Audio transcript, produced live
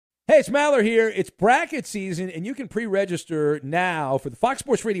Hey, it's Maller here. It's bracket season, and you can pre-register now for the Fox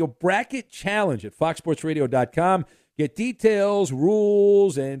Sports Radio Bracket Challenge at foxsportsradio.com. Get details,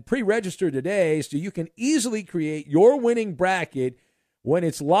 rules, and pre-register today so you can easily create your winning bracket when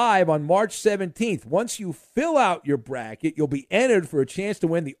it's live on March 17th. Once you fill out your bracket, you'll be entered for a chance to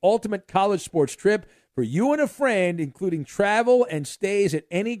win the ultimate college sports trip for you and a friend, including travel and stays at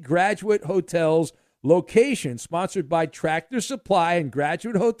any Graduate Hotels location, sponsored by Tractor Supply and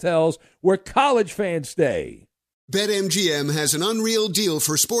Graduate Hotels, where college fans stay. BetMGM has an unreal deal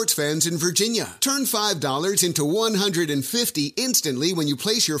for sports fans in Virginia. Turn $5 into $150 instantly when you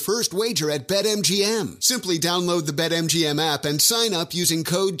place your first wager at BetMGM. Simply download the BetMGM app and sign up using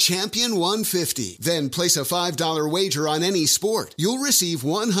code Champion150. Then place a $5 wager on any sport. You'll receive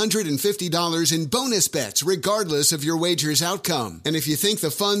 $150 in bonus bets regardless of your wager's outcome. And if you think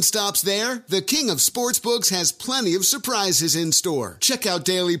the fun stops there, the King of Sportsbooks has plenty of surprises in store. Check out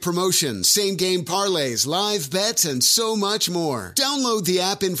daily promotions, same-game parlays, live bets, and so much more. Download the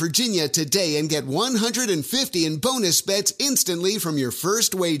app in Virginia today and get $150 in bonus bets instantly from your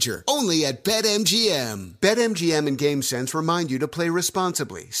first wager. Only at BetMGM. BetMGM and GameSense remind you to play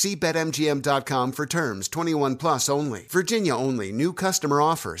responsibly. See BetMGM.com for terms. 21 plus only. Virginia only. New customer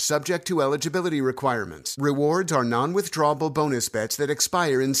offer. Subject to eligibility requirements. Rewards are non-withdrawable bonus bets that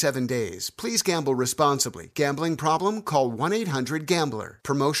expire in 7 days. Please gamble responsibly. Gambling problem? Call 1-800-GAMBLER.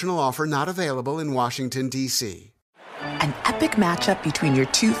 Promotional offer not available in Washington, D.C. An epic matchup between your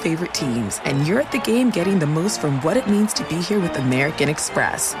two favorite teams, and you're at the game getting the most from what it means to be here with American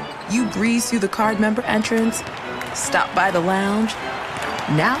Express. You breeze through the card member entrance, stop by the lounge.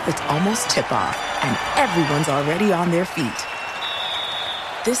 Now it's almost tip-off, and everyone's already on their feet.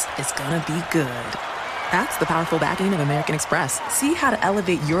 This is gonna be good. That's the powerful backing of American Express. See how to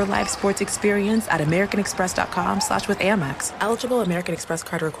elevate your live sports experience at americanexpress.com/with Amex. Eligible American Express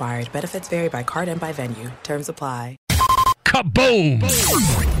card required. Benefits vary by card and by venue. Terms apply. Kaboom!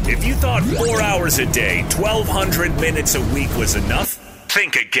 If you thought 4 hours a day, 1,200 minutes a week was enough,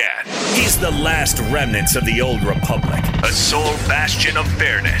 think again. He's the last remnants of the old republic, a sole bastion of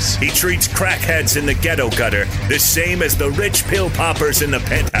fairness. He treats crackheads in the ghetto gutter the same as the rich pill poppers in the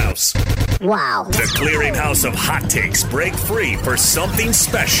penthouse. Wow. The clearinghouse of hot takes break free for something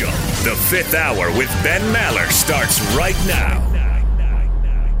special. The Fifth Hour with Ben Maller starts right now.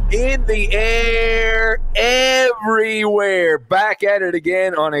 In the air, everywhere. Back at it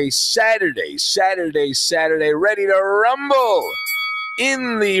again on a Saturday, ready to rumble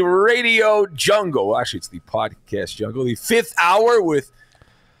in the radio jungle. Actually, it's the podcast jungle. The Fifth Hour with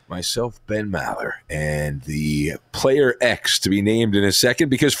myself, Ben Maller, and the player X to be named in a second,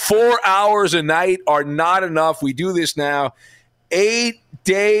 because 4 hours a night are not enough. We do this now 8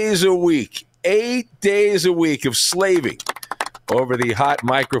 days a week. 8 days a week of slaving over the hot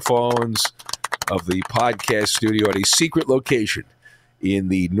microphones of the podcast studio at a secret location in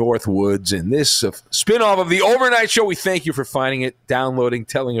the North Woods. And this spinoff of the overnight show, we thank you for finding it, downloading,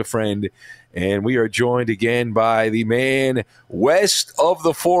 telling a friend. And we are joined again by the man west of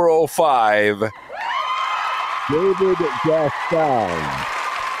the 405, David Gaston.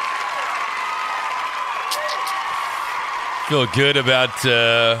 Feel good about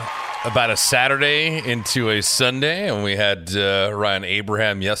a Saturday into a Sunday, and we had Ryan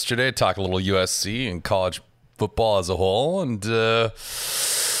Abraham yesterday talk a little USC and college football as a whole. And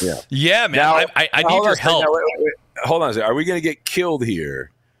yeah, man, now, I need your help. Wait. Hold on a second. Are we going to get killed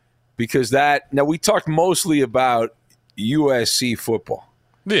here? Because now we talked mostly about USC football.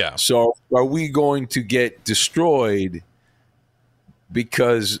 Yeah. So are we going to get destroyed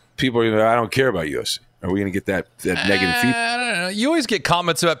because people are going to, I don't care about USC? Are we going to get that negative feedback? I don't know. You always get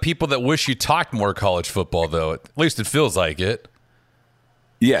comments about people that wish you talked more college football, though. At least it feels like it.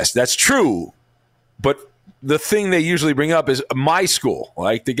 Yes, that's true. But the thing they usually bring up is my school.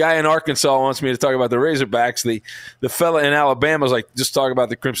 Like the guy in Arkansas wants me to talk about the Razorbacks. The fella in Alabama is like, just talk about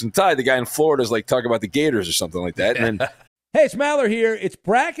the Crimson Tide. The guy in Florida is like, talk about the Gators or something like that. And then, hey, it's Maller here. It's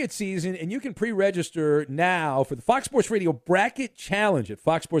bracket season, and you can pre-register now for the Fox Sports Radio Bracket Challenge at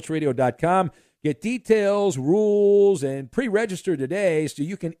foxsportsradio.com. Get details, rules, and pre-register today so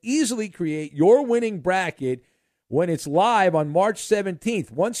you can easily create your winning bracket when it's live on March 17th.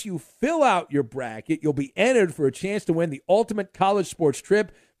 Once you fill out your bracket, you'll be entered for a chance to win the ultimate college sports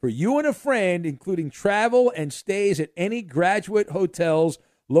trip for you and a friend, including travel and stays at any Graduate Hotels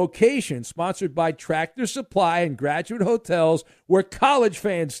location, sponsored by Tractor Supply and Graduate Hotels, where college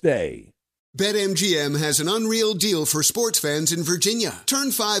fans stay. BetMGM has an unreal deal for sports fans in Virginia.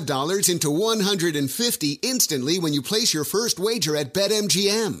 Turn $5 into $150 instantly when you place your first wager at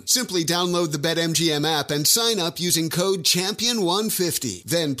BetMGM. Simply download the BetMGM app and sign up using code CHAMPION150.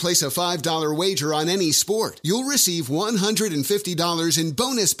 Then place a $5 wager on any sport. You'll receive $150 in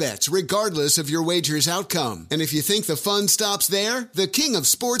bonus bets regardless of your wager's outcome. And if you think the fun stops there, the King of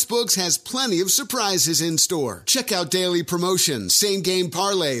Sportsbooks has plenty of surprises in store. Check out daily promotions, same-game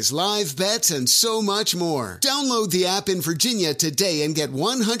parlays, live bets, and so much more. Download the app in Virginia today and get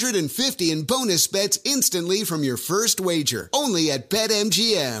 $150 in bonus bets instantly from your first wager. Only at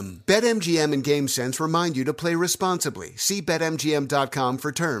BetMGM. BetMGM and GameSense remind you to play responsibly. See BetMGM.com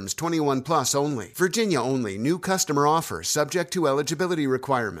for terms. 21 plus only. Virginia only. New customer offer. Subject to eligibility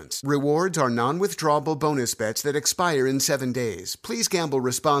requirements. Rewards are non-withdrawable bonus bets that expire in 7 days. Please gamble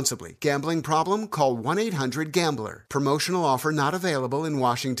responsibly. Gambling problem? Call 1-800-GAMBLER. Promotional offer not available in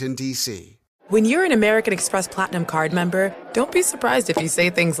Washington, D.C. When you're an American Express Platinum Card member, don't be surprised if you say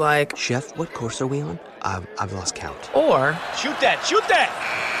things like, "Chef, what course are we on? I've lost count." Or, "Shoot that, shoot that!"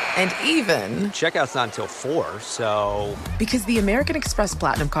 And even, "Checkout's not until 4, so..." Because the American Express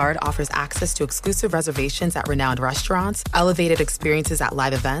Platinum Card offers access to exclusive reservations at renowned restaurants, elevated experiences at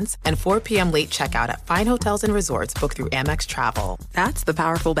live events, and 4 p.m. late checkout at fine hotels and resorts booked through Amex Travel. That's the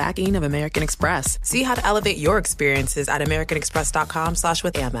powerful backing of American Express. See how to elevate your experiences at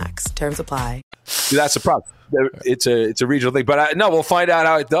americanexpress.com/withAmex. Terms apply. That's the problem. It's a regional thing, but we'll find out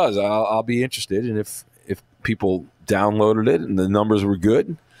how it does. I'll be interested, and if people downloaded it and the numbers were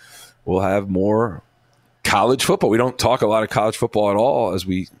good, we'll have more college football. We don't talk a lot of college football at all, as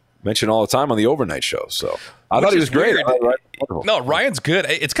we mention all the time on the overnight show. So I thought he was great. No, Ryan's good.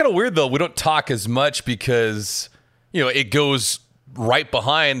 It's kind of weird, though. We don't talk as much because, it goes right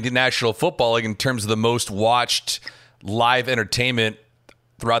behind the National Football League in terms of the most watched live entertainment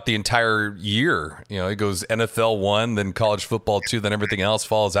throughout the entire year. It goes NFL 1, then college football 2, then everything else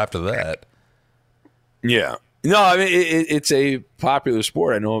follows after that. Yeah. No, I mean, it's a popular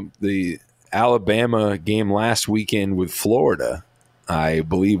sport. I know the Alabama game last weekend with Florida, I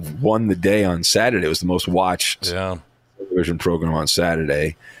believe, won the day on Saturday. It was the most watched television program on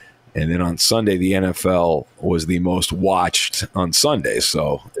Saturday. And then on Sunday, the NFL was the most watched on Sunday.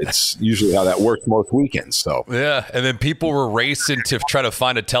 So it's usually how that works most weekends. So yeah, and then people were racing to try to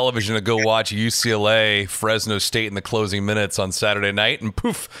find a television to go watch UCLA, Fresno State in the closing minutes on Saturday night, and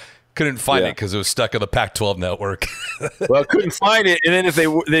poof, couldn't find it because it was stuck on the Pac-12 network. Well, couldn't find it, and then if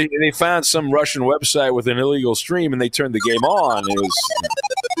they found some Russian website with an illegal stream and they turned the game on, that was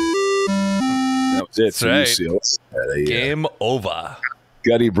it. That's right. Game over.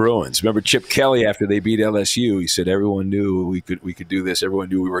 Gutty Bruins. Remember Chip Kelly after they beat LSU? He said everyone knew we could do this. Everyone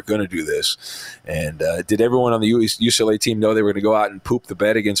knew we were going to do this. And did everyone on the UCLA team know they were going to go out and poop the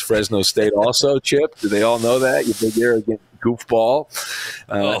bed against Fresno State also, Chip? Did they all know that? You big arrogant goofball.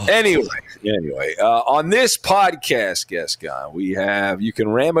 Anyway, on this podcast, Gascon, we have You Can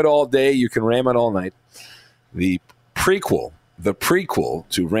Ram It All Day, You Can Ram It All Night, the prequel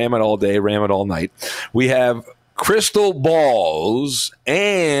to Ram It All Day, Ram It All Night. We have crystal balls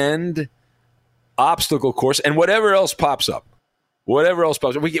and obstacle course and whatever else pops up.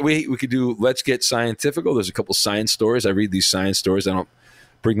 We could do Let's Get Scientifical. There's a couple science stories. I read these science stories. I don't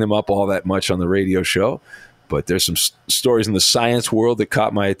bring them up all that much on the radio show, but there's some stories in the science world that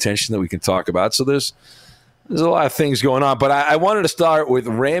caught my attention that we can talk about. So there's a lot of things going on, but I wanted to start with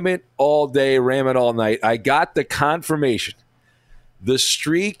Ram It All Day, Ram It All Night. I got the confirmation. The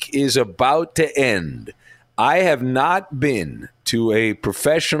streak is about to end. I have not been to a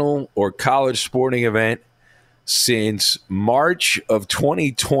professional or college sporting event since March of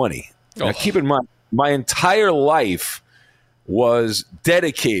 2020. Now, keep in mind, my entire life was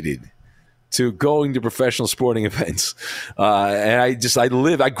dedicated to going to professional sporting events. And I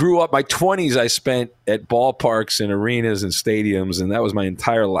grew up, my 20s I spent at ballparks and arenas and stadiums, and that was my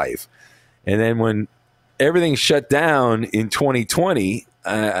entire life. And then when everything shut down in 2020,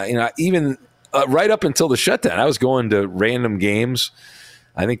 even right up until the shutdown, I was going to random games.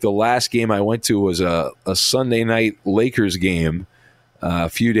 I think the last game I went to was a Sunday night Lakers game a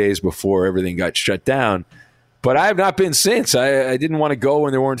few days before everything got shut down. But I have not been since. I didn't want to go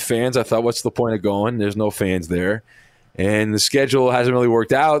when there weren't fans. I thought, what's the point of going? There's no fans there. And the schedule hasn't really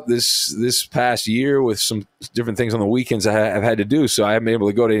worked out this past year with some different things on the weekends I've had to do. So I haven't been able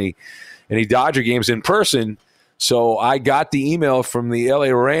to go to any Dodger games in person. So I got the email from the LA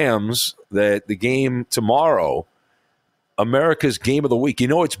Rams that the game tomorrow, America's Game of the Week.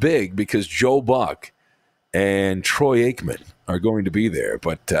 It's big because Joe Buck and Troy Aikman are going to be there.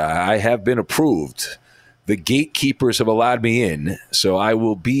 But I have been approved the gatekeepers have allowed me in, so I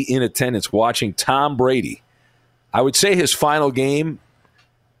will be in attendance watching Tom Brady. I would say his final game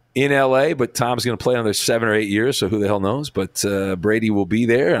in L.A., but Tom's going to play another 7 or 8 years, so who the hell knows? But Brady will be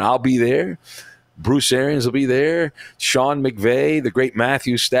there, and I'll be there. Bruce Arians will be there. Sean McVay, the great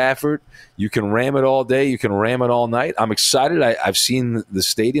Matthew Stafford. You can ram it all day. You can ram it all night. I'm excited. I've seen the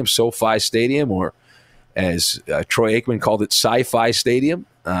stadium, SoFi Stadium, or as Troy Aikman called it, Sci-Fi Stadium.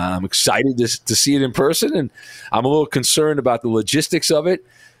 I'm excited to see it in person, and I'm a little concerned about the logistics of it.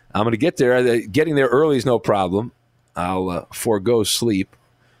 I'm going to get there. Getting there early is no problem. I'll forego sleep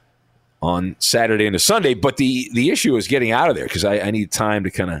on Saturday and Sunday, but the issue is getting out of there because I need time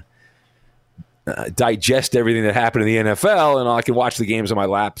to kind of digest everything that happened in the NFL, and I can watch the games on my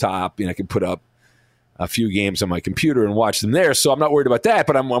laptop, and I can put up a few games on my computer and watch them there. So I'm not worried about that,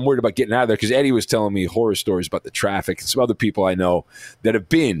 but I'm worried about getting out of there because Eddie was telling me horror stories about the traffic, and some other people I know that have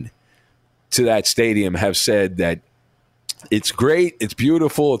been to that stadium have said that it's great, it's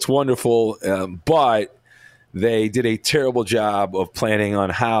beautiful, it's wonderful, but they did a terrible job of planning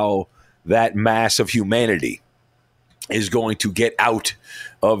on how that mass of humanity is going to get out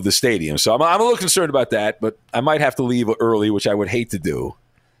of the stadium. So I'm a little concerned about that, but I might have to leave early, which I would hate to do,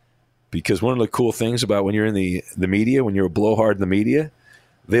 because one of the cool things about when you're in the media, when you're a blowhard in the media,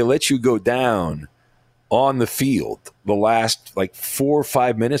 they let you go down on the field the last 4 or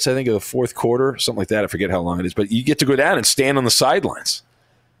 5 minutes, I think, of the fourth quarter, something like that. I forget how long it is, but you get to go down and stand on the sidelines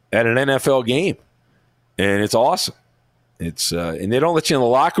at an NFL game, and it's awesome. It's and they don't let you in the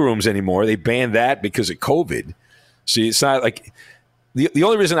locker rooms anymore. They banned that because of COVID. See, it's not like the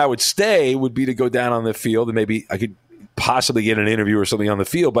only reason I would stay would be to go down on the field, and maybe I could possibly get an interview or something on the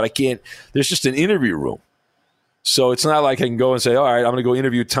field, but I can't. There's just an interview room. So it's not like I can go and say, all right, I'm going to go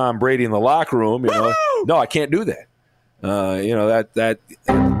interview Tom Brady in the locker room. No, I can't do that. That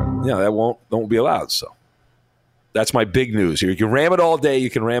won't be allowed. So that's my big news here. You can ram it all day.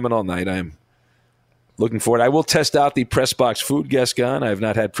 You can ram it all night. I'm looking forward. I will test out the press box food, Gascon. I have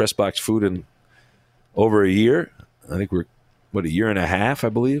not had press box food in over a year. I think we're a year and a half, I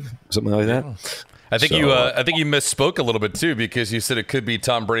believe, something like that. I think you misspoke a little bit too, because you said it could be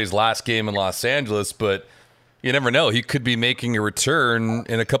Tom Brady's last game in Los Angeles, but you never know. He could be making a return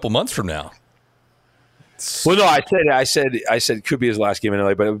in a couple months from now. Well, no, I said it could be his last game in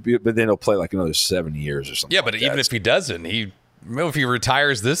LA, but then he'll play like another 7 years or something. Yeah, but even if he doesn't, if he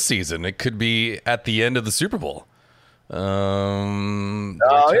retires this season, it could be at the end of the Super Bowl. I'm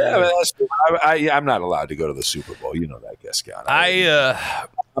not allowed to go to the Super Bowl. You know that, Gascon.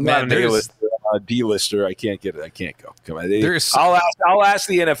 I'm not a D-lister. I can't get it. I can't go. Come on. I'll ask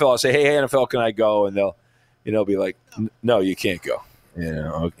the NFL. I'll say, hey, NFL, can I go? And they'll be like, no, you can't go.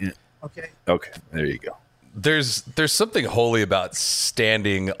 Okay. There you go. There's something holy about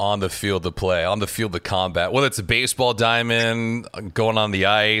standing on the field to play, on the field of combat, whether it's a baseball diamond, going on the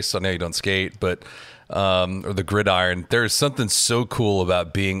ice. I know you don't skate, but or the gridiron. There's something so cool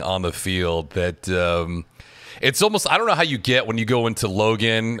about being on the field that it's almost, I don't know how you get when you go into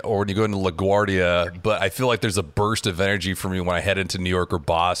Logan or when you go into LaGuardia, but I feel like there's a burst of energy for me when I head into New York or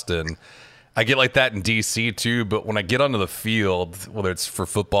Boston. I get like that in D.C. too, but when I get onto the field, whether it's for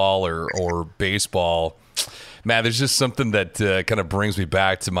football or baseball, man, there's just something that kind of brings me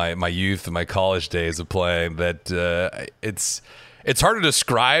back to my youth and my college days of playing. That it's hard to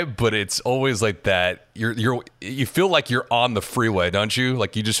describe, but it's always like that. You feel like you're on the freeway, don't you?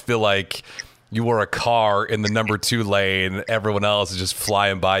 Like you just feel like you were a car in the number 2 lane. Everyone else is just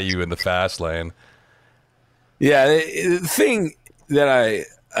flying by you in the fast lane. Yeah, the thing that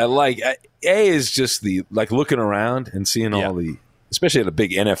I like, is just the looking around and seeing all the, especially at a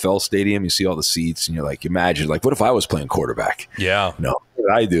big NFL stadium, you see all the seats and you're like, imagine what if I was playing quarterback? Yeah. No,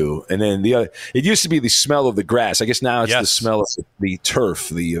 what I do. And then it used to be the smell of the grass. I guess now it's the smell of the turf,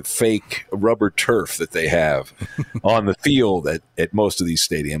 the fake rubber turf that they have on the field at most of these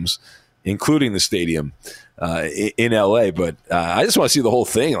stadiums, including the stadium in LA. But I just want to see the whole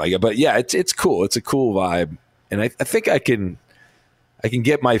thing. But yeah, it's cool. It's a cool vibe. And I think I can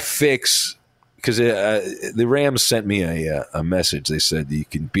get my fix because the Rams sent me a message. They said you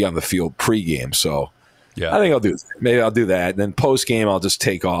can be on the field pregame. So I think I'll do that. Maybe I'll do that. And then postgame, I'll just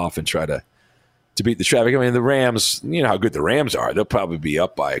take off and try to beat the traffic. I mean, the Rams, you know how good the Rams are. They'll probably be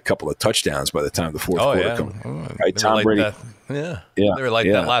up by a couple of touchdowns by the time the fourth quarter comes. Right, Tom Brady. They were like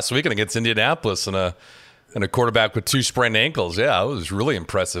that last weekend against Indianapolis and a quarterback with 2 sprained ankles. Yeah, it was really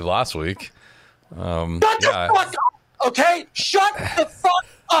impressive last week. Shut the fuck up! Okay, shut the fuck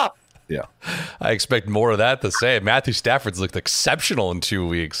up. Yeah, I expect more of that to say. Matthew Stafford's looked exceptional in 2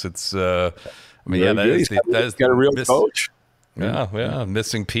 weeks. It's, that is got a real coach. Yeah,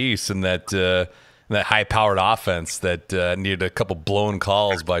 missing piece, and that that high-powered offense that needed a couple blown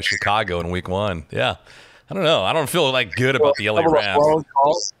calls by Chicago in Week 1. Yeah. I don't know. I don't feel like good about the LA Rams. A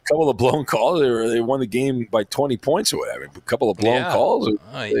couple of blown calls. They won the game by 20 points or whatever. A couple of blown calls.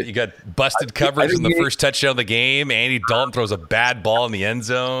 You got busted coverage in the first touchdown of the game. Andy Dalton throws a bad ball in the end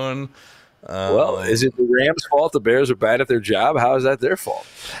zone. Well, is it the Rams' fault the Bears are bad at their job? How is that their fault?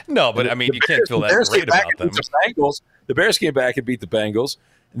 No, but I mean, you can't feel that great about them. The Bears came back and beat the Bengals,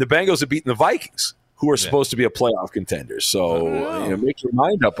 and the Bengals have beaten the Vikings, who are supposed to be a playoff contender. So make your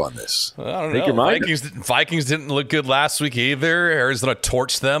mind up on this. I don't know. Vikings didn't look good last week either. Arizona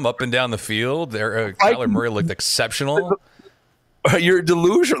torched them up and down the field. Kyler Murray looked exceptional. You're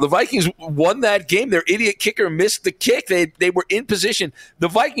delusional. The Vikings won that game. Their idiot kicker missed the kick. They were in position. The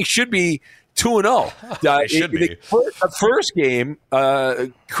Vikings should be 2-0. They should be. The first game,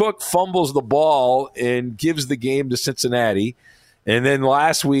 Cook fumbles the ball and gives the game to Cincinnati. And then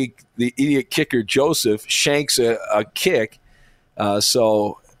last week, the idiot kicker, Joseph, shanks a kick.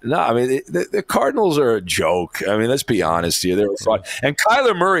 The Cardinals are a joke. I mean, let's be honest here. They were fun. And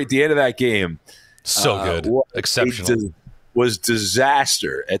Kyler Murray at the end of that game. So good. Exceptional. Was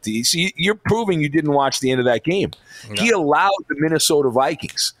disaster at the. See, you're proving you didn't watch the end of that game. No. He allowed the Minnesota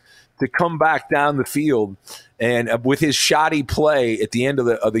Vikings to come back down the field and with his shoddy play at the end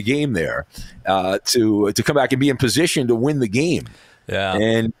of the game there to come back and be in position to win the game. Yeah,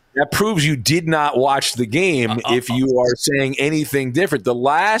 and that proves you did not watch the game if you are saying anything different.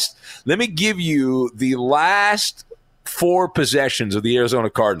 Let me give you the last 4 possessions of the Arizona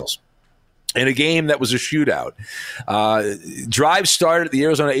Cardinals. In a game that was a shootout. Drive started at the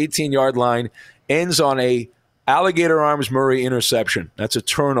Arizona 18-yard line, ends on a Alligator Arms Murray interception. That's a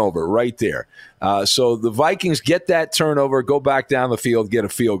turnover right there. So the Vikings get that turnover, go back down the field, get a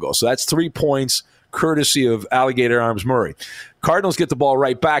field goal. So that's 3 points courtesy of Alligator Arms Murray. Cardinals get the ball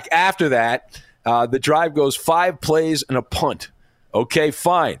right back. After that, the drive goes 5 plays and a punt. Okay,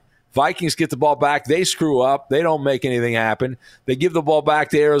 fine. Vikings get the ball back. They screw up. They don't make anything happen. They give the ball back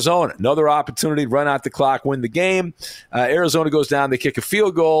to Arizona. Another opportunity to run out the clock, win the game. Arizona goes down. They kick a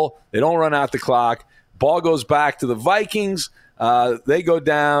field goal. They don't run out the clock. Ball goes back to the Vikings. They go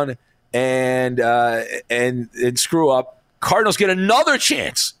down and screw up. Cardinals get another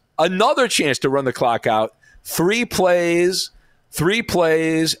chance to run the clock out. 3 plays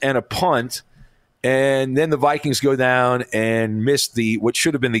and a punt. And then the Vikings go down and miss what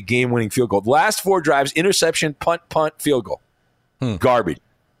should have been the game-winning field goal. The last 4 drives, interception, punt, field goal. Garbage.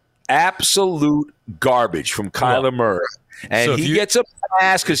 Absolute garbage from Kyler Murray. And he gets a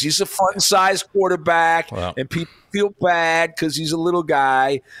pass because he's a fun-sized quarterback, and people feel bad because he's a little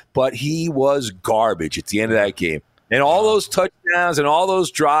guy, but he was garbage at the end of that game. And all those touchdowns and all those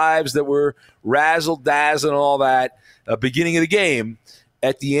drives that were razzle-dazzle and all that, beginning of the game,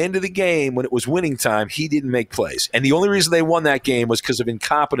 at the end of the game, when it was winning time, he didn't make plays. And the only reason they won that game was because of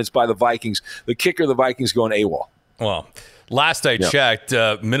incompetence by the Vikings. The kicker of the Vikings going AWOL. Well, last I checked,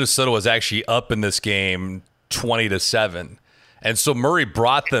 Minnesota was actually up in this game 20-7. And so Murray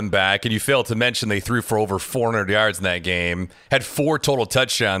brought them back, and you failed to mention they threw for over 400 yards in that game, had 4 total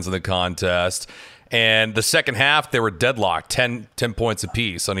touchdowns in the contest. And the second half, they were deadlocked, 10 points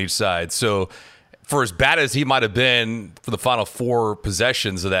apiece on each side. So for as bad as he might have been for the final 4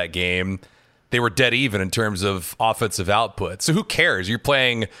 possessions of that game, they were dead even in terms of offensive output. So who cares? You're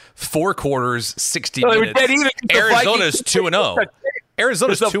playing 4 quarters, 60 minutes. Arizona's 2-0.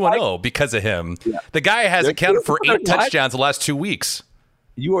 Arizona's 2-0 because of him. Yeah. The guy has accounted for 8 touchdowns the last 2 weeks.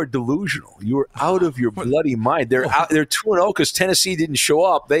 You are delusional. You are out of your bloody mind. They're 2-0 because Tennessee didn't show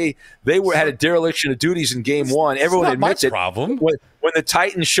up. They had a dereliction of duties in game 1. Everyone admits it. Problem. When the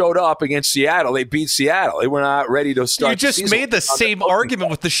Titans showed up against Seattle, they beat Seattle. They were not ready to start. You just made the same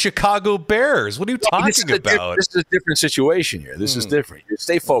argument with the Chicago Bears. What are you talking about? This is a different situation here. This is different.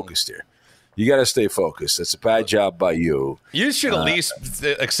 Stay focused here. You got to stay focused. That's a bad job by you. You should at least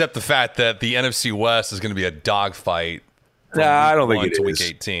accept the fact that the NFC West is going to be a dogfight. I don't think it is. Week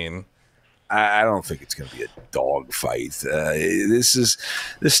 18. I don't think it's going to be a dogfight. This is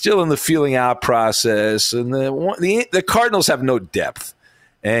they're still in the feeling out process, and the Cardinals have no depth,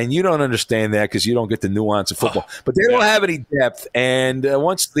 and you don't understand that because you don't get the nuance of football. But they don't have any depth, and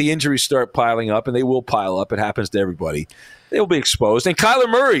once the injuries start piling up, and they will pile up, it happens to everybody. They'll be exposed. And Kyler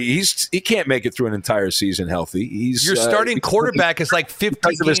Murray, he can't make it through an entire season healthy. Your starting quarterback is like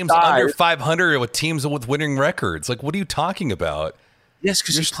 50 games under 500 with teams with winning records. Like, what are you talking about? Yes,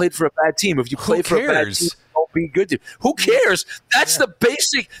 because you played for a bad team. If you play for a bad team, don't be good. Who cares? That's the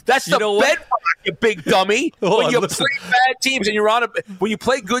basic. That's the bedrock you big dummy. When you play bad teams and when you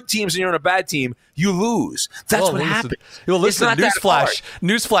play good teams and you're on a bad team, you lose. That's what happens. Well, listen, newsflash.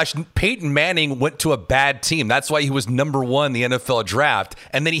 Newsflash, Peyton Manning went to a bad team. That's why he was number 1 in the NFL draft.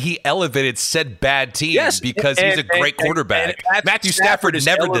 And then he elevated said bad team because he's a great quarterback. And Matthew Stafford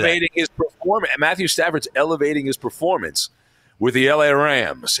never did that. Matthew Stafford's elevating his performance with the LA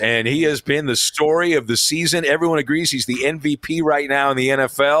Rams, and he has been the story of the season. Everyone agrees he's the MVP right now in the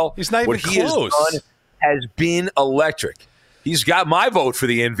NFL. He's not even close. Has been electric. He's got my vote for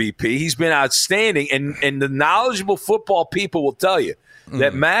the MVP. He's been outstanding, and the knowledgeable football people will tell you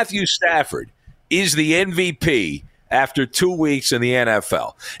that Matthew Stafford is the MVP after 2 weeks in the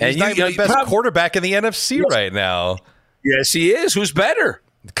NFL. And he's the best quarterback in the NFC right now. Yes, he is. Who's better?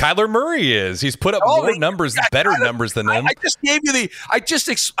 Kyler Murray is. He's put up more numbers, better numbers than him. I just gave you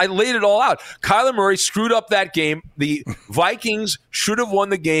I laid it all out. Kyler Murray screwed up that game. The Vikings should have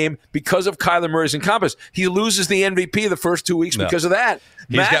won the game because of Kyler Murray's incompetence. He loses the MVP the first 2 weeks because of that.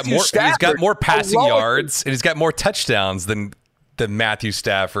 He's got more passing yards, and he's got more touchdowns than Matthew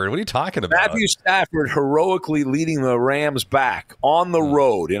Stafford. What are you talking about? Matthew Stafford heroically leading the Rams back on the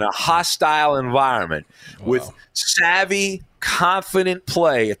road in a hostile environment with savvy, confident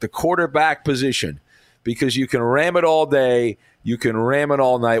play at the quarterback position, because you can ram it all day, you can ram it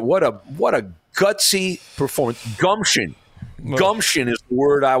all night. What a gutsy performance. Gumption is the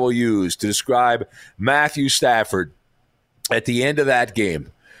word I will use to describe Matthew Stafford at the end of that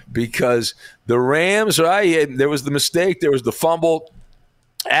game, because the Rams, there was the mistake, there was the fumble.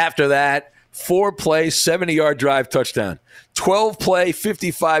 After that, 4-play, 70-yard drive, touchdown. 12-play,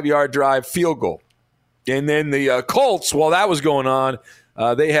 55-yard drive, field goal. And then the Colts, while that was going on,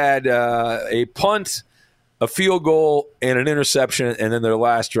 they had a punt, a field goal, and an interception, and then their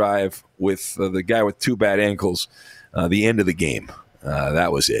last drive with the guy with 2 bad ankles, the end of the game.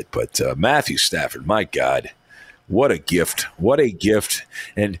 That was it. But Matthew Stafford, my God, what a gift. What a gift.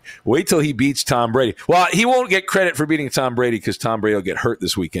 And wait till he beats Tom Brady. Well, he won't get credit for beating Tom Brady because Tom Brady will get hurt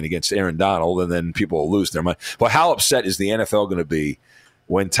this weekend against Aaron Donald, and then people will lose their mind. But how upset is the NFL going to be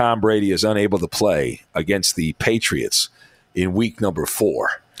when Tom Brady is unable to play against the Patriots in week number 4?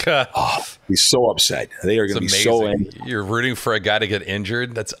 He's so upset. They are going to be so angry. You're rooting for a guy to get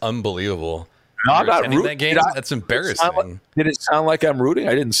injured? That's unbelievable. No, I'm not rooting. That game? That's embarrassing. Did it sound like I'm rooting?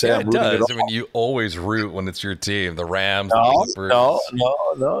 I didn't say I'm rooting at all. I mean, you always root when it's your team. The Rams, no, the Clippers.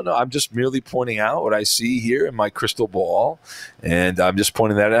 No. I'm just merely pointing out what I see here in my crystal ball, and I'm just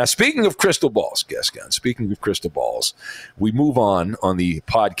pointing that out. Speaking of crystal balls, Gascon, we move on the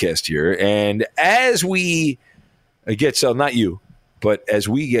podcast here, and as we get settled, not you, but as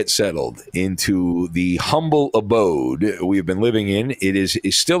we get settled into the humble abode we've been living in, it is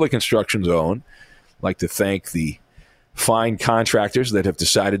still a construction zone. I'd like to thank the fine contractors that have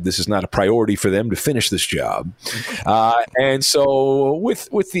decided this is not a priority for them to finish this job. And so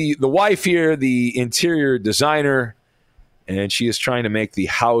with the wife here, the interior designer, and she is trying to make the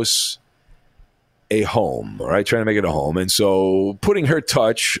house a home, all right? Trying to make it a home. And so putting her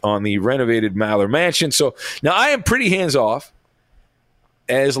touch on the renovated Maller Mansion. So now I am pretty hands-off.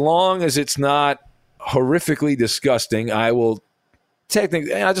 As long as it's not horrifically disgusting, I'll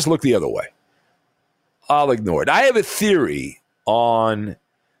just look the other way. I'll ignore it. I have a theory on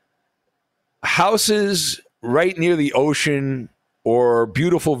houses right near the ocean or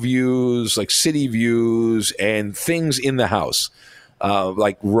beautiful views, like city views, and things in the house,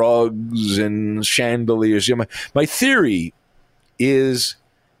 like rugs and chandeliers. My theory is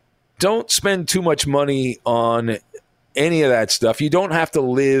don't spend too much money on any of that stuff. You don't have to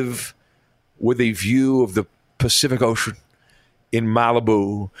live with a view of the Pacific Ocean in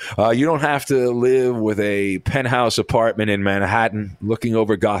Malibu. You don't have to live with a penthouse apartment in Manhattan looking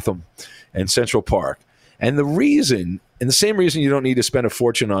over Gotham and Central Park. And the same reason you don't need to spend a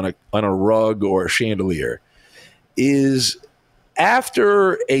fortune on a rug or a chandelier is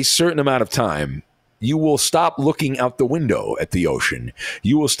after a certain amount of time, you will stop looking out the window at the ocean.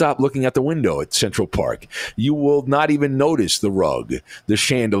 You will stop looking out the window at Central Park. You will not even notice the rug, the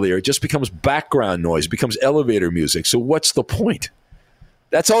chandelier. It just becomes background noise, becomes elevator music. So what's the point?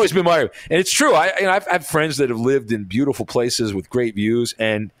 That's always been and it's true. I've had friends that have lived in beautiful places with great views,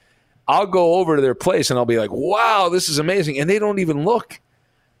 and I'll go over to their place and I'll be like, wow, this is amazing. And they don't even look.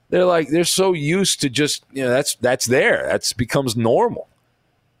 They're so used to just, that's there. That's becomes normal.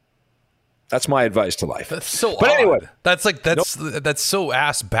 That's my advice to life. That's so odd. Anyway, that's so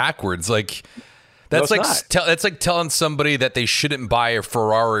ass backwards. Like that's like telling somebody that they shouldn't buy a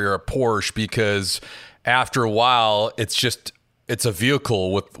Ferrari or a Porsche because after a while it's a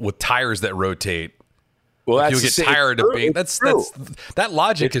vehicle with tires that rotate. Well, Like, you'll get tired of being. That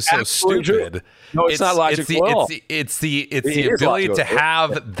logic is so stupid. True. No, it's not logical at all. It's the ability to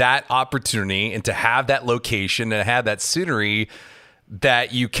have that opportunity and to have that location and have that scenery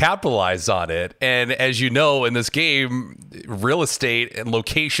that you capitalize on it. And as you know, in this game, real estate and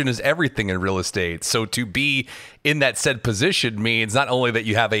location is everything in real estate. So to be in that said position means not only that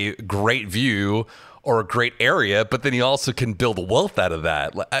you have a great view or a great area, but then you also can build wealth out of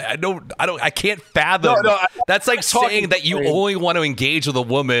that. I can't fathom. That's like saying that you only want to engage with a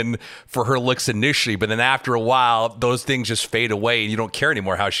woman for her looks initially, but then after a while, those things just fade away and you don't care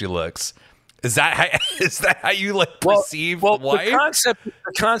anymore how she looks. Is that how you like perceive a wife?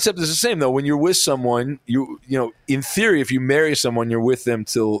 The concept is the same though. When you're with someone, you know, in theory, if you marry someone, you're with them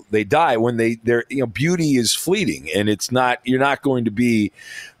till they die. When their beauty is fleeting, and you're not going to be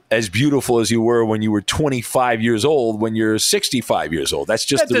as beautiful as you were when you were 25 years old. When you're 65 years old, that's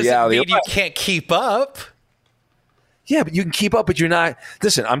just the reality. That doesn't mean you can't keep up. Yeah, but you can keep up, but you're not.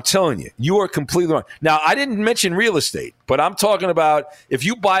 Listen, I'm telling you are completely wrong. Now, I didn't mention real estate, but I'm talking about if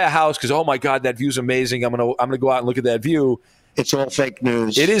you buy a house because, oh my God, that view's amazing. I'm gonna go out and look at that view. It's all fake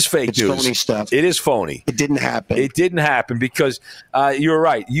news. It is fake news. It's phony stuff. It is phony. It didn't happen. It didn't happen because you're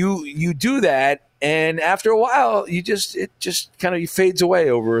right. You do that, and after a while, it just kind of fades away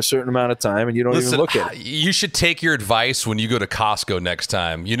over a certain amount of time, and you don't even look at it. You should take your advice when you go to Costco next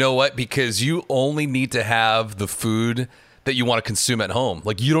time. You know what? Because you only need to have the food that you want to consume at home.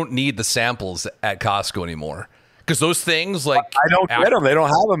 Like, you don't need the samples at Costco anymore. Because those things, like, I don't get them. They don't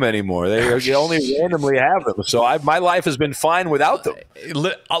have them anymore. They only randomly have them. So my life has been fine without them.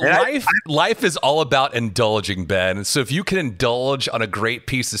 Life is all about indulging, Ben. So if you can indulge on a great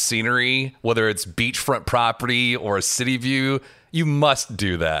piece of scenery, whether it's beachfront property or a city view, you must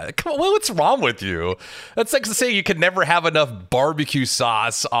do that. Come on, what's wrong with you? That's like to say you can never have enough barbecue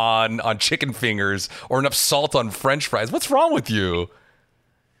sauce on chicken fingers or enough salt on French fries. What's wrong with you?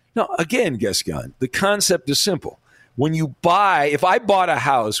 No, again, Gascon, the concept is simple. If I bought a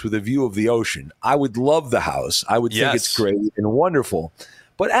house with a view of the ocean, I would love the house. I would think it's great and wonderful.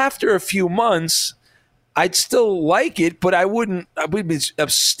 But after a few months, I'd still like it, but I wouldn't be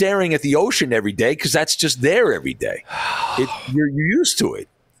staring at the ocean every day because that's just there every day. You're used to it.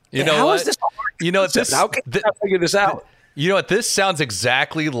 How is this hard? How can I figure this out? You know what? This sounds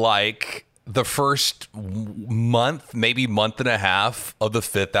exactly like the first month, maybe month and a half of the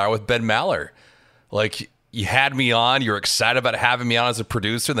Fifth Hour with Ben Maller. Like, you had me on, you're excited about having me on as a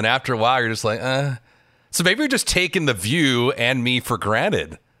producer, then after a while you're just like, So maybe you're just taking the view and me for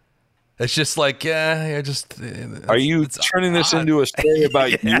granted. It's just like, are you turning this into a story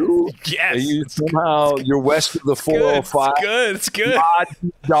about you? Yes. Are you somehow you're west of the 405? It's good.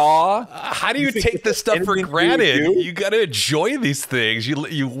 How do you take this stuff for granted? You got to enjoy these things.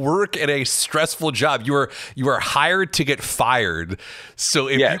 You work at a stressful job. You are hired to get fired. So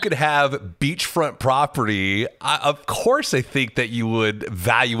if you could have beachfront property, of course I think that you would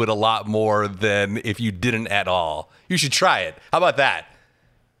value it a lot more than if you didn't at all. You should try it. How about that?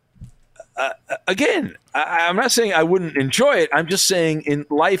 Again, I'm not saying I wouldn't enjoy it. I'm just saying in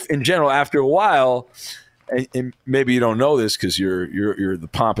life in general, after a while, and maybe you don't know this because you're the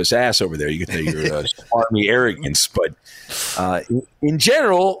pompous ass over there. You get your army arrogance, but in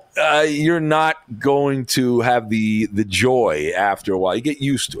general, you're not going to have the joy after a while. You get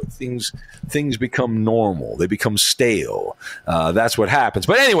used to it. Things become normal. They become stale. That's what happens.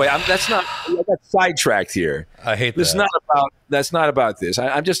 But anyway, I got sidetracked here. I hate that. That's not about this.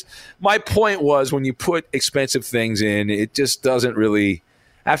 I'm just, my point was when you put expensive things in, it just doesn't really.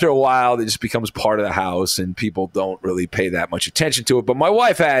 After a while, it just becomes part of the house, and people don't really pay that much attention to it. But my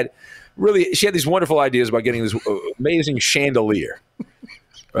wife had these wonderful ideas about getting this amazing chandelier,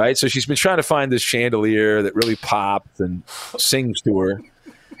 right? So she's been trying to find this chandelier that really pops and sings to her.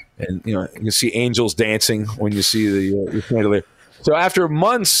 And, you can see angels dancing when you see the chandelier. So after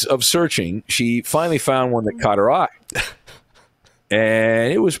months of searching, she finally found one that caught her eye.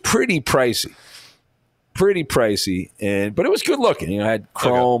 And it was pretty pricey. But it was good looking. It had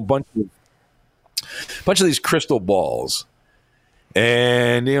chrome, bunch of these crystal balls,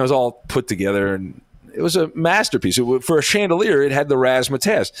 and it was all put together, and it was a masterpiece. For a chandelier, it had the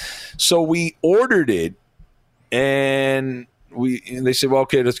razzmatazz. So we ordered it, and they said, "Well,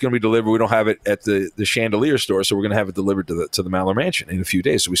 okay, that's going to be delivered. We don't have it at the chandelier store, so we're going to have it delivered to the Maller Mansion in a few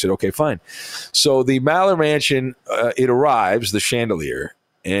days." So we said, "Okay, fine." So the Maller Mansion, it arrives, the chandelier,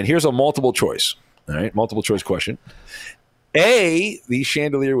 and here's a multiple choice. All right, multiple choice question. A, the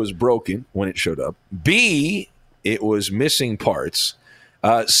chandelier was broken when it showed up. B, it was missing parts.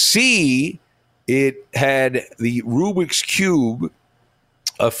 C, it had the Rubik's Cube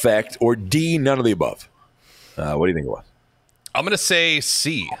effect. Or D, none of the above. What do you think it was? I'm going to say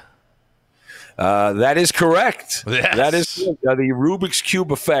C. That is correct. Yes. That is the Rubik's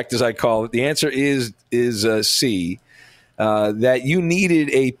Cube effect, as I call it. The answer is C. That you needed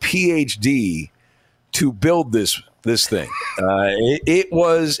a PhD to build this thing. It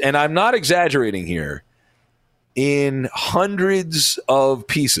was, and I'm not exaggerating here, in hundreds of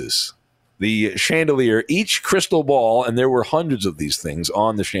pieces. The chandelier, each crystal ball, and there were hundreds of these things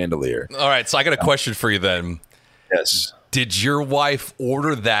on the chandelier. All right, so I got a question for you then. Yes. Did your wife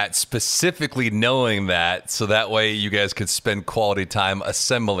order that specifically knowing that so that way you guys could spend quality time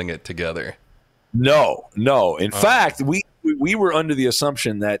assembling it together? No. In fact, we were under the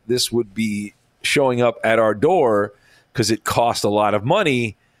assumption that this would be showing up at our door because it cost a lot of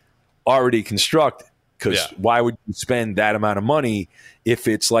money already constructed. Because why would you spend that amount of money if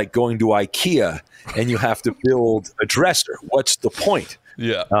it's like going to IKEA and you have to build a dresser? What's the point?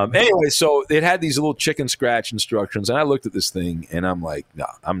 Yeah. Anyway, so it had these little chicken scratch instructions, and I looked at this thing, and I'm like, no,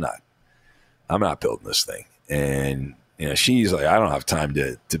 I'm not building this thing. And she's like, I don't have time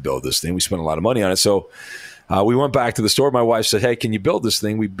to build this thing. We spent a lot of money on it, so we went back to the store. My wife said, "Hey, can you build this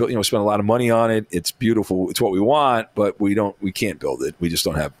thing? We spent a lot of money on it. It's beautiful. It's what we want, but we can't build it. We just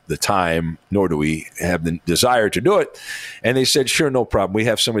don't have the time, nor do we have the desire to do it." And they said, "Sure, no problem. We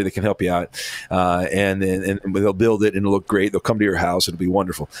have somebody that can help you out, and they'll build it and it'll look great. They'll come to your house. It'll be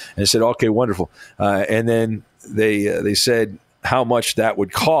wonderful." And I said, "Okay, wonderful." And then they said how much that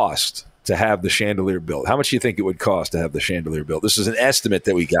would cost to have the chandelier built. How much do you think it would cost to have the chandelier built? This is an estimate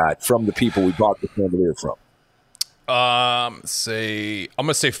that we got from the people we bought the chandelier from. I'm gonna say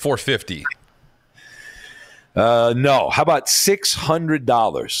 $450. No. How about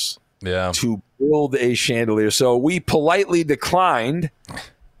 $600? Yeah. To build a chandelier. So we politely declined,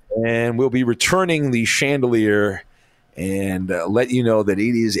 and we'll be returning the chandelier and let you know that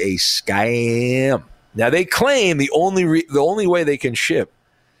it is a scam. Now they claim the only way they can ship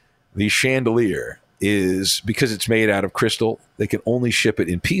the chandelier is because it's made out of crystal. They can only ship it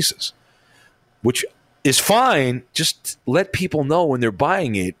in pieces, which is fine. Just let people know when they're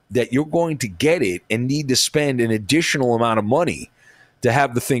buying it that you're going to get it and need to spend an additional amount of money to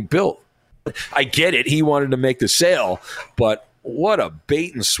have the thing built. I get it. He wanted to make the sale, but what a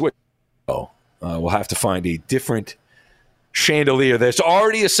bait and switch. We'll have to find a different chandelier that's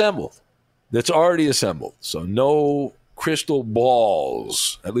already assembled. So no crystal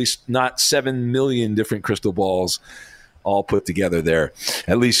balls, at least not 7 million different crystal balls all put together there,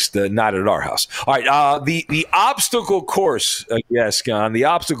 at least not at our house. All right, the obstacle course, yes, Gon, the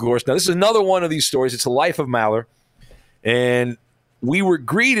obstacle course. Now, this is another one of these stories. It's the life of Maller, and we were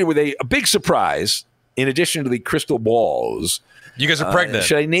greeted with a big surprise in addition to the crystal balls. You guys are pregnant.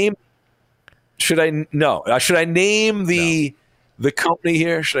 Should I name the company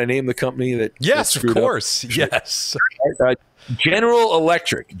here? Should I name the company that? Yes, that of course. Yes. General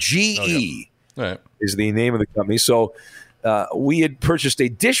Electric, GE. Right. Is the name of the company. So we had purchased a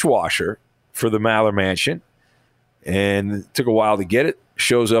dishwasher for the Maller Mansion, and it took a while to get it.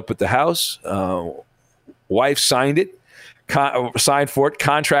 Shows up at the house. Wife signed it, signed for it.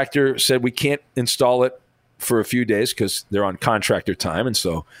 Contractor said we can't install it for a few days because they're on contractor time, and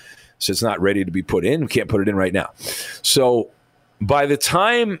so it's not ready to be put in. We can't put it in right now. So by the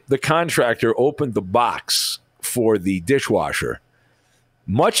time the contractor opened the box for the dishwasher,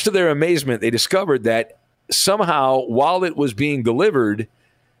 much to their amazement, they discovered that somehow, while it was being delivered,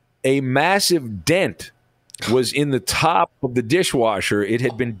 a massive dent was in the top of the dishwasher. It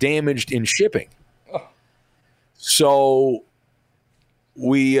had been damaged in shipping. So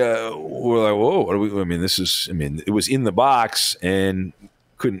we were like, whoa, what are we? It was in the box and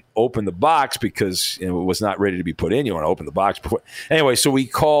couldn't open the box because it was not ready to be put in. You want to open the box before. Anyway, so we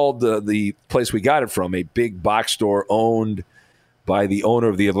called the place we got it from, a big box store owned by the owner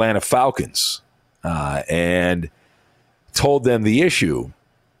of the Atlanta Falcons, and told them the issue.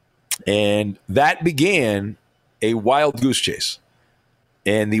 And that began a wild goose chase.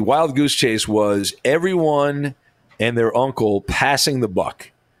 And the wild goose chase was everyone and their uncle passing the buck.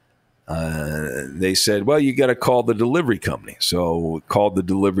 They said, well, you got to call the delivery company. So we called the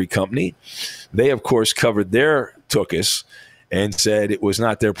delivery company. They, of course, covered their tuchus and said it was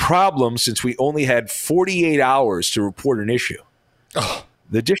not their problem since we only had 48 hours to report an issue. Oh.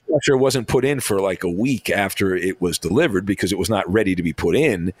 The dishwasher wasn't put in for like a week after it was delivered because it was not ready to be put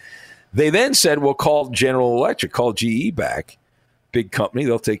in. They then said, well, call General Electric, call GE back. Big company,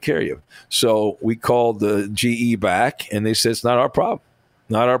 they'll take care of you. So we called the GE back, and they said, it's not our problem.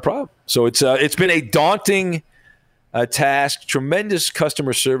 Not our problem. So it's been a daunting task, tremendous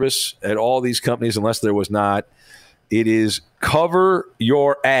customer service at all these companies, unless there was not. It is cover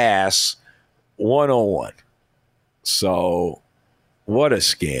your ass 101. So what a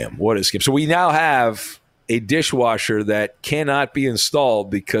scam. What a scam. So we now have a dishwasher that cannot be installed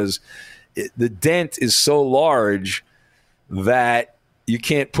because the dent is so large that you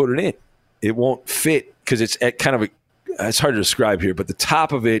can't put it in. It won't fit because it's at kind of it's hard to describe here, but the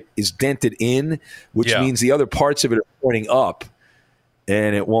top of it is dented in, which means the other parts of it are pointing up,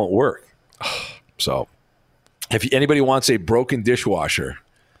 and it won't work. So if anybody wants a broken dishwasher,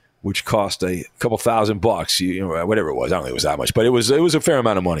 which cost a couple $1,000, you know, whatever it was, I don't think it was that much, but it was a fair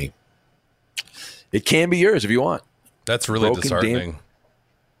amount of money. It can be yours if you want. That's really disheartening.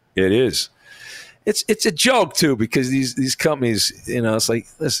 It is. It's a joke too, because these companies, you know, it's like,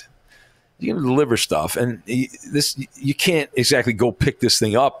 listen, you can deliver stuff, and you can't exactly go pick this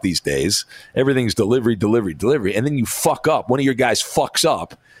thing up these days. Everything's delivery, and then you fuck up. One of your guys fucks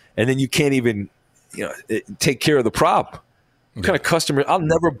up, and then you can't even, you know, take care of the problem. What kind of customer? I'll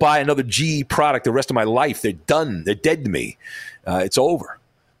never buy another GE product the rest of my life. They're done. They're dead to me. It's over.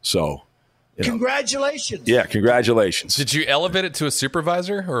 So, you know. Congratulations. Yeah, congratulations. Did you elevate it to a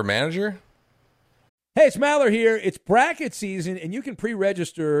supervisor or a manager? Hey, it's Maller here. It's bracket season, and you can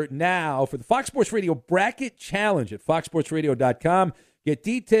pre-register now for the Fox Sports Radio Bracket Challenge at foxsportsradio.com. Get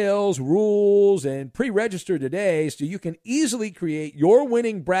details, rules, and pre-register today so you can easily create your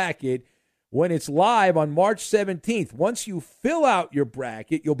winning bracket when it's live on March 17th. Once you fill out your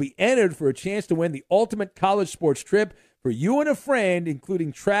bracket, you'll be entered for a chance to win the ultimate college sports trip for you and a friend,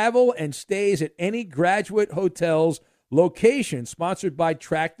 including travel and stays at any Graduate Hotels location, sponsored by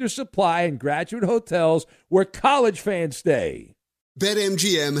Tractor Supply and Graduate Hotels, where college fans stay.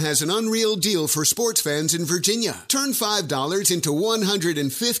 BetMGM has an unreal deal for sports fans in Virginia. Turn $5 into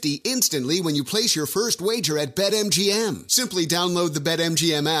 $150 instantly when you place your first wager at BetMGM. Simply download the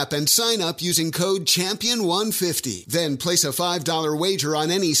BetMGM app and sign up using code Champion150. Then place a $5 wager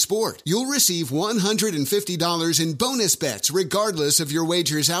on any sport. You'll receive $150 in bonus bets regardless of your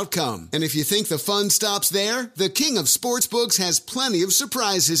wager's outcome. And if you think the fun stops there, the King of Sportsbooks has plenty of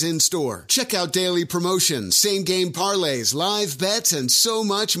surprises in store. Check out daily promotions, same-game parlays, live bets, and so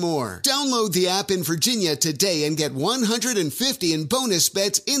much more. Download the app in Virginia today and get $150 in bonus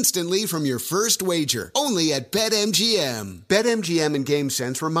bets instantly from your first wager. Only at BetMGM. BetMGM and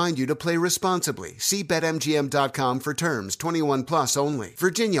GameSense remind you to play responsibly. See BetMGM.com for terms. 21 plus only.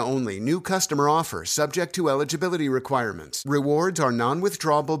 Virginia only. New customer offer. Subject to eligibility requirements. Rewards are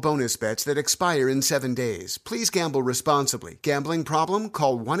non-withdrawable bonus bets that expire in 7 days. Please gamble responsibly. Gambling problem?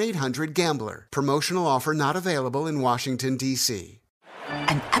 Call 1-800-GAMBLER. Promotional offer not available in Washington, D.C.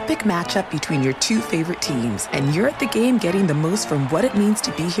 An epic matchup between your two favorite teams, and you're at the game getting the most from what it means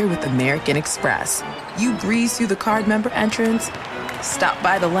to be here with American Express. You breeze through the card member entrance, stop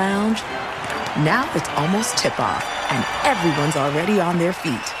by the lounge. Now it's almost tip-off, and everyone's already on their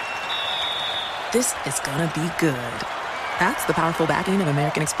feet. This is gonna be good. That's the powerful backing of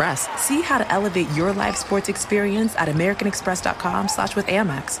American Express. See how to elevate your live sports experience at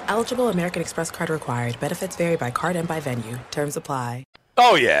americanexpress.com/withAmex. Eligible American Express card required. Benefits vary by card and by venue. Terms apply.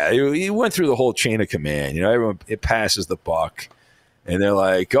 Oh, yeah. He went through the whole chain of command. You know, everyone, it passes the buck. And they're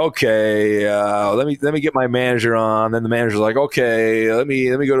like, okay, let me get my manager on. Then the manager's like, okay, let me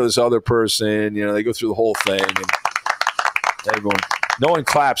go to this other person. You know, they go through the whole thing. And everyone, no one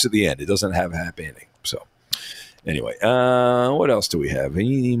claps at the end. It doesn't have a happy ending. So. Anyway, what else do we have?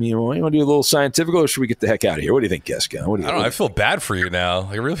 You want to do a little scientific, or should we get the heck out of here? What do you think, Keska? I don't know. I feel bad for you now.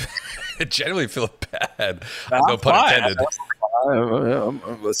 I really, I genuinely feel bad. No pun intended.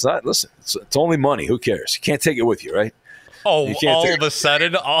 It's not. Listen, it's only money. Who cares? You can't take it with you, right? Oh, all of a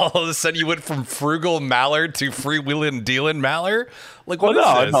sudden, you went from frugal Maller to freewheeling dealing Maller. Like, what is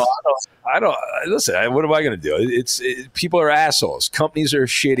this? No, I don't. Listen, what am I going to do? People are assholes. Companies are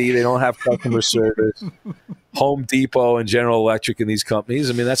shitty. They don't have customer service. Home Depot and General Electric and these companies.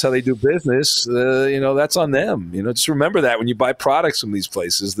 I mean, that's how they do business. That's on them. Just remember that when you buy products from these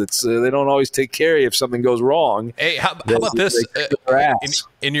places, that's they don't always take care of you if something goes wrong. Hey, how about this?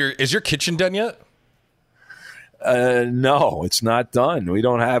 Is your kitchen done yet? No, it's not done. We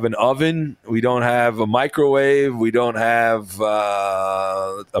don't have an oven. We don't have a microwave. We don't have we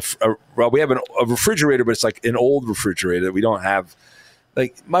have a refrigerator, but it's like an old refrigerator. We don't have.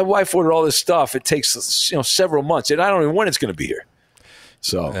 Like, my wife ordered all this stuff. It takes several months, and I don't even know when it's going to be here.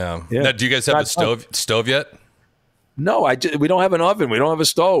 So, yeah. Now, do you guys have a stove yet? No, we don't have an oven. We don't have a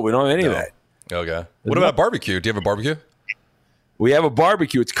stove. We don't have any of that. Okay. What about barbecue? Do you have a barbecue? We have a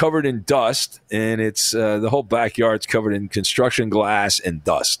barbecue. It's covered in dust, and it's the whole backyard's covered in construction glass and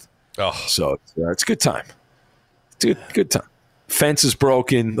dust. Oh, so it's a good time. It's a good time. Fence is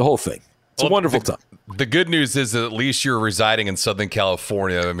broken. The whole thing. It's a wonderful time. The good news is that at least you're residing in Southern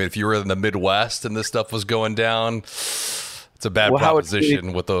California. I mean, if you were in the Midwest and this stuff was going down, it's a bad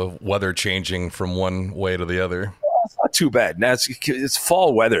proposition with the weather changing from one way to the other. It's not too bad. Now it's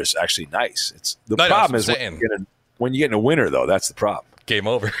fall weather is actually nice. It's the problem is when you get in a winter though. That's the problem. Game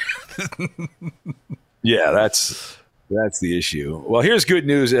over. Yeah, that's the issue. Well, here's good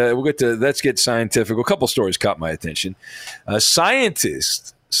news. Let's get scientific. A couple stories caught my attention.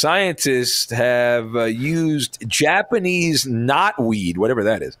 Scientists have used Japanese knotweed, whatever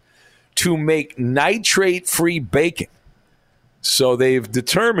that is, to make nitrate-free bacon. So they've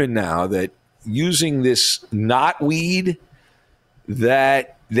determined now that using this knotweed,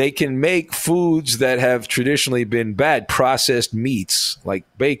 that they can make foods that have traditionally been bad, processed meats like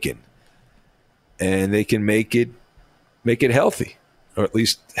bacon, and they can make it healthy, or at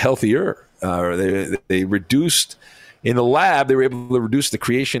least healthier. They reduced in the lab. They were able to reduce the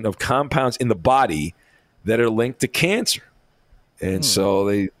creation of compounds in the body that are linked to cancer, and so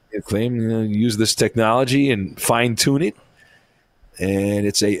they claim use this technology and fine tune it. And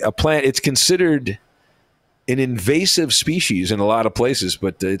it's a plant. It's considered an invasive species in a lot of places,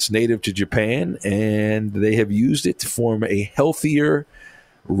 but it's native to Japan, and they have used it to form a healthier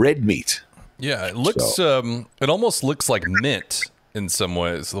red meat. Yeah, it looks. It almost looks like mint in some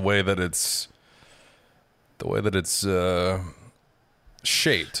ways. The way that it's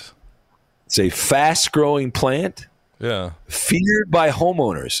shaped. It's a fast-growing plant. Yeah, feared by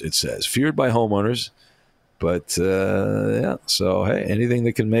homeowners. It says feared by homeowners, but yeah. So hey, anything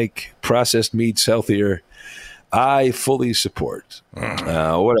that can make processed meats healthier, I fully support. What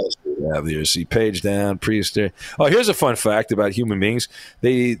else do we have here? See, page down, prehistoric. Oh, here's a fun fact about human beings.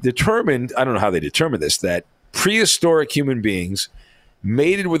 They determined, I don't know how they determined this, that prehistoric human beings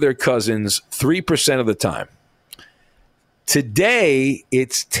mated with their cousins 3% of the time. Today,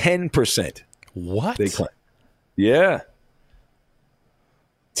 it's 10%. What? They claim. Yeah.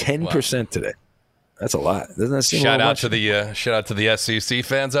 10% today. That's a lot. Doesn't that seem shout out to the SEC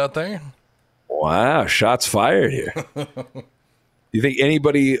fans out there? Wow, shots fired here. You think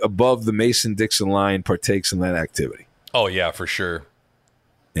anybody above the Mason-Dixon line partakes in that activity? Oh yeah, for sure.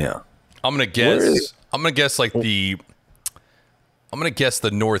 Yeah. I'm gonna guess the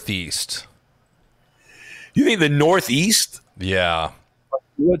Northeast. You think the Northeast? Yeah.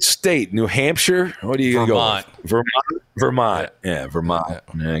 What state? New Hampshire? What are you going to go with? Vermont. Yeah, Vermont.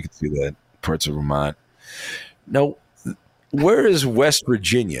 Yeah, I can see that. Parts of Vermont. No. Where is West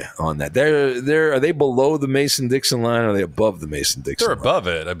Virginia on that? Are they below the Mason-Dixon line, or are they above the Mason-Dixon line? They're above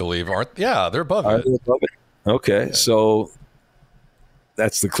it, I believe, aren't they? Yeah, they're above it. They above it? Okay, yeah. So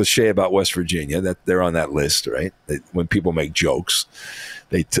that's the cliche about West Virginia, that they're on that list, right? When people make jokes,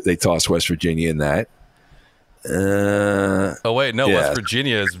 they toss West Virginia in that. West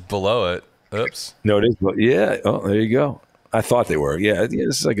Virginia is below it. Oops. No, it is. Yeah. Oh, there you go. I thought they were. Yeah.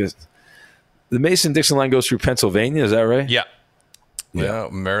 It's like the Mason-Dixon line goes through Pennsylvania. Is that right? Yeah.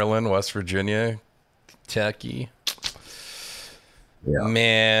 Maryland, West Virginia, Kentucky. Yeah.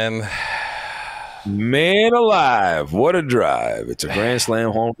 Man alive. What a drive. It's a Grand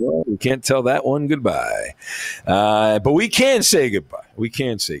Slam home run. We can't tell that one goodbye. But we can say goodbye.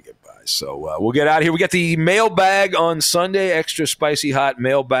 So we'll get out of here. We got the mailbag on Sunday, extra spicy hot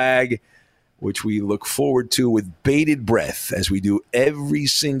mailbag, which we look forward to with bated breath, as we do every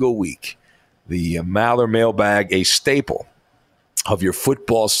single week. The Maller mailbag, a staple of your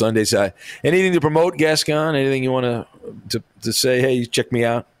football Sundays. Anything to promote, Gascon? Anything you want to say? Hey, check me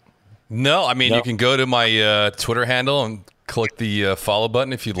out. No, I mean, you can go to my Twitter handle and click the follow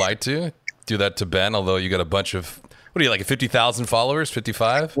button if you'd like to. Do that to Ben, although you got a bunch of, what are you, like 50,000 followers,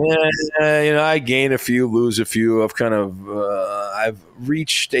 55? Yeah, I gain a few, lose a few. I've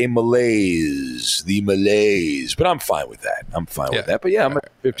reached a malaise, but I'm fine with that. But yeah, I'm at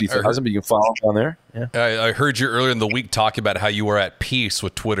 50,000, but you can follow down there. Yeah. I heard you earlier in the week talk about how you were at peace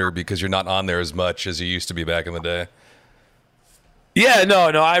with Twitter because you're not on there as much as you used to be back in the day. Yeah, no.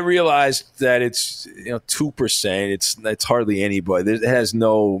 I realized that it's 2%. It's hardly anybody. It has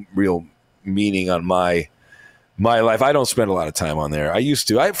no real meaning on my life. I don't spend a lot of time on there. I used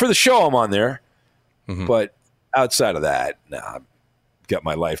to. For the show, I'm on there, but outside of that, I've got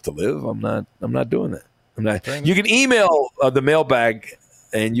my life to live. I'm not doing that. You can email the mailbag,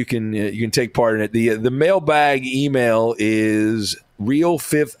 and you can take part in it. The mailbag email is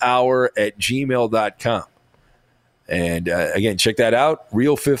realfifthhour@gmail.com. And again, check that out,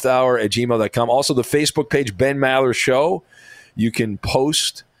 realfifthhour@gmail.com. Also, the Facebook page, Ben Maller Show. You can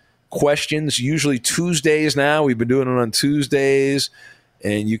post questions, usually Tuesdays now. We've been doing it on Tuesdays,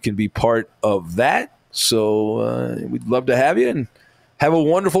 and you can be part of that. So we'd love to have you. And Have a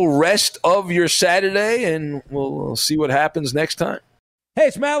wonderful rest of your Saturday, and we'll see what happens next time. Hey,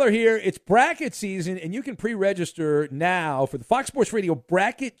 it's Maller here. It's bracket season, and you can pre-register now for the Fox Sports Radio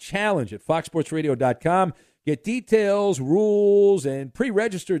Bracket Challenge at foxsportsradio.com. Get details, rules, and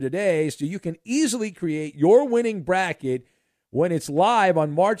pre-register today so you can easily create your winning bracket when it's live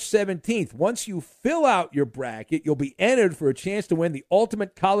on March 17th. Once you fill out your bracket, you'll be entered for a chance to win the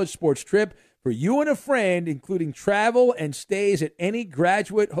ultimate college sports trip for you and a friend, including travel and stays at any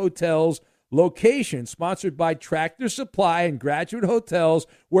Graduate Hotels location, sponsored by Tractor Supply and Graduate Hotels,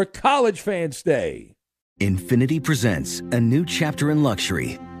 where college fans stay. Infiniti presents a new chapter in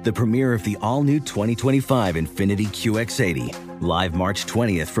luxury, the premiere of the all-new 2025 Infiniti QX80, live March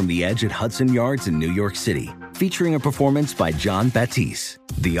 20th from the Edge at Hudson Yards in New York City, featuring a performance by John Batiste.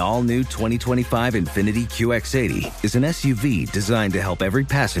 The all-new 2025 Infiniti QX80 is an SUV designed to help every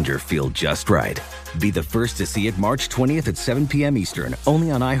passenger feel just right. Be the first to see it March 20th at 7 p.m. Eastern,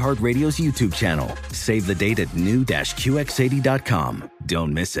 only on iHeartRadio's YouTube channel. Save the date at new-QX80.com.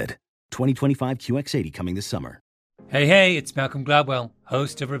 Don't miss it. 2025 QX80 coming this summer. Hey, it's Malcolm Gladwell,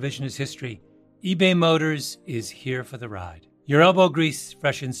 host of Revisionist History. eBay Motors is here for the ride. Your elbow grease,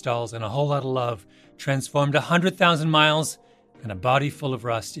 fresh installs, and a whole lot of love transformed 100,000 miles and a body full of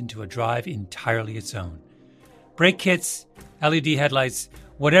rust into a drive entirely its own. Brake kits, LED headlights,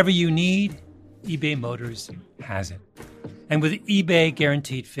 whatever you need, eBay Motors has it. And with eBay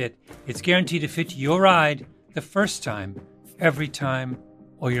Guaranteed Fit, it's guaranteed to fit your ride the first time, every time,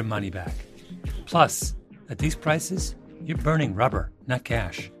 or your money back. Plus, at these prices, you're burning rubber, not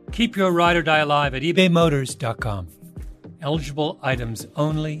cash. Keep your ride or die alive at ebaymotors.com. Eligible items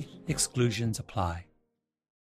only. Exclusions apply.